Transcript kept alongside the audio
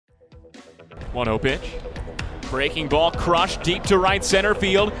1-0 pitch. Breaking ball crushed deep to right center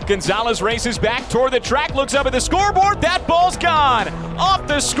field. Gonzalez races back toward the track, looks up at the scoreboard. That ball's gone off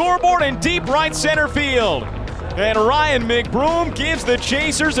the scoreboard in deep right center field. And Ryan McBroom gives the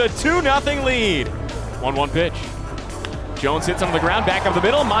Chasers a 2-0 lead. 1-1 pitch. Jones hits on the ground, back up the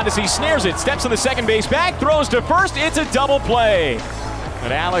middle. Mondesi snares it, steps on the second base bag, throws to first. It's a double play.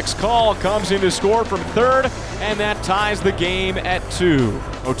 And Alex Call comes in to score from third, and that ties the game at 2.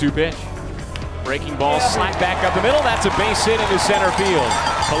 0-2 pitch. Breaking ball slapped back up the middle. That's a base hit into center field.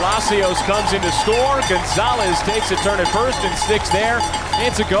 Palacios comes in to score. Gonzalez takes a turn at first and sticks there.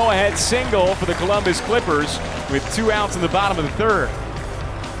 It's a go-ahead single for the Columbus Clippers with 2 outs in the bottom of the third.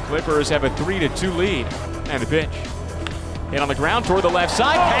 Clippers have a 3-2 lead. And the pitch. Hit on the ground toward the left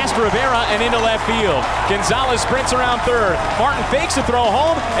side, past Rivera and into left field. Gonzalez sprints around third. Martin fakes a throw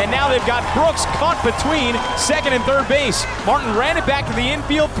home, and now they've got Brooks caught between second and third base. Martin ran it back to the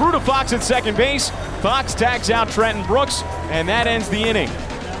infield, through to Fox at second base. Fox tags out Trenton Brooks, and that ends the inning.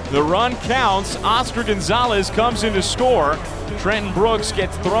 The run counts. Oscar Gonzalez comes in to score. Trenton Brooks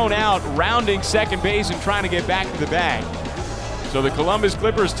gets thrown out, rounding second base and trying to get back to the bag. So the Columbus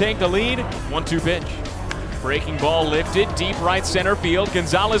Clippers take the lead. 1-2 pitch. Breaking ball lifted, deep right center field.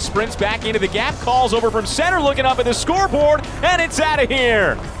 Gonzalez sprints back into the gap, calls over from center, looking up at the scoreboard, and it's out of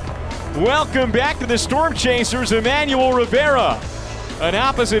here. Welcome back to the Storm Chasers, Emmanuel Rivera. An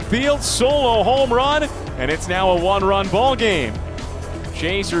opposite field solo home run, and it's now a 1-run ball game.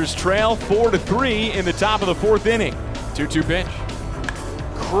 Chasers trail 4-3 in the top of the fourth inning. 2-2 pitch.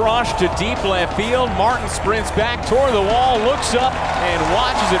 Crushed to deep left field. Martin sprints back toward the wall, looks up, and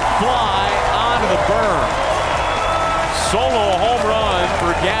watches it fly onto the berm. Solo home run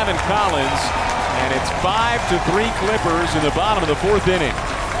for Gavin Collins, and it's 5-3 Clippers in the bottom of the fourth inning.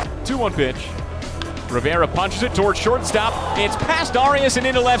 2-1 pitch. Rivera punches it towards shortstop. It's past Arias and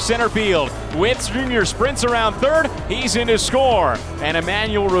into left center field. Witz Jr. sprints around third. He's in to score. And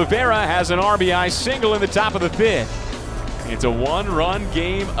Emmanuel Rivera has an RBI single in the top of the fifth. It's a 1-run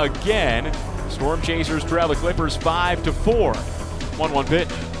game again. Storm Chasers trail the Clippers 5-4. 1-1 pitch.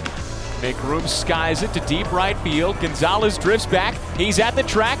 McBroom skies it to deep right field. Gonzalez drifts back. He's at the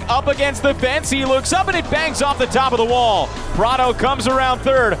track, up against the fence. He looks up and it bangs off the top of the wall. Prado comes around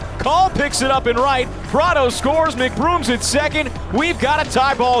third. Call picks it up in right. Prado scores. McBroom's at second. We've got a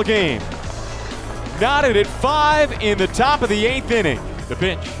tie ball game. Knotted at 5 in the top of the 8th inning. The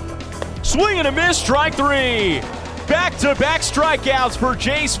pitch. Swing and a miss, strike 3. Back-to-back strikeouts for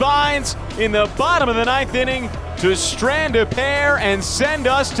Jace Vines in the bottom of the 9th inning to strand a pair and send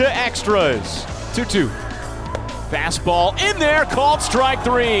us to extras. 2-2. Fastball in there, called strike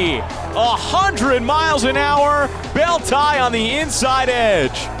 3. 100 miles an hour, bell tie on the inside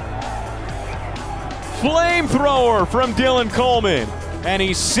edge. Flamethrower from Dylan Coleman, and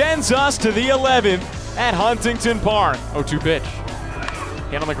he sends us to the 11th at Huntington Park. 0-2 pitch.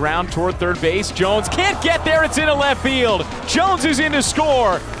 Hit on the ground toward third base. Jones can't get there. It's into left field. Jones is in to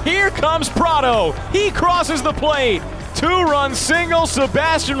score. Here comes Prado. He crosses the plate. 2-run single,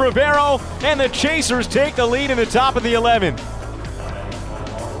 Sebastian Rivero, and the Chasers take the lead in the top of the 11th.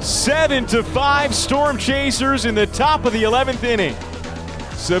 7-5 Storm Chasers in the top of the 11th inning.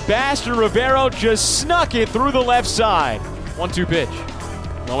 Sebastian Rivero just snuck it through the left side. 1-2 pitch.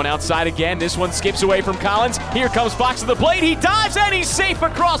 Going outside again. This one skips away from Collins. Here comes Fox to the plate. He dives and he's safe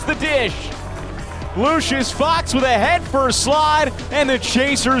across the dish. Lucius Fox with a head-first slide, and the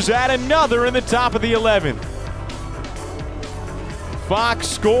Chasers add another in the top of the 11th. Fox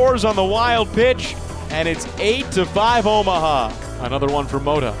scores on the wild pitch, and it's 8-5 Omaha. Another one for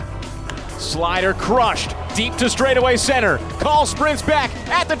Mota. Slider crushed deep to straightaway center. Call sprints back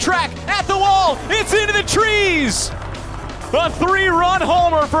at the track, at the wall. It's into the trees. A 3-run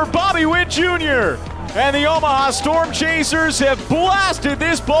homer for Bobby Witt Jr. And the Omaha Storm Chasers have blasted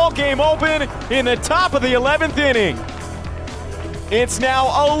this ball game open in the top of the 11th inning. It's now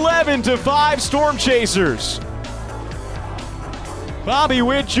 11-5 Storm Chasers. Bobby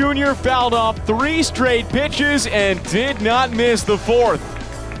Witt Jr. fouled off 3 straight pitches and did not miss the 4th.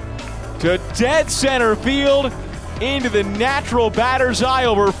 To dead center field, into the natural batter's eye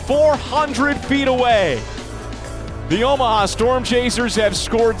over 400 feet away. The Omaha Storm Chasers have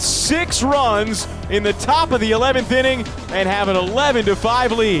scored 6 runs in the top of the 11th inning and have an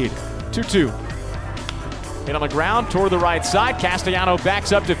 11-5 lead. 2-2. Hit on the ground toward the right side. Castellano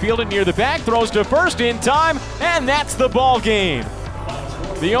backs up to field it near the back, throws to first in time, and that's the ball game.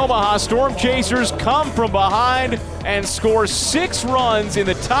 The Omaha Storm Chasers come from behind and score 6 runs in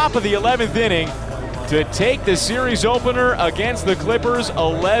the top of the 11th inning to take the series opener against the Clippers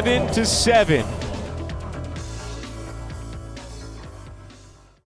 11-7.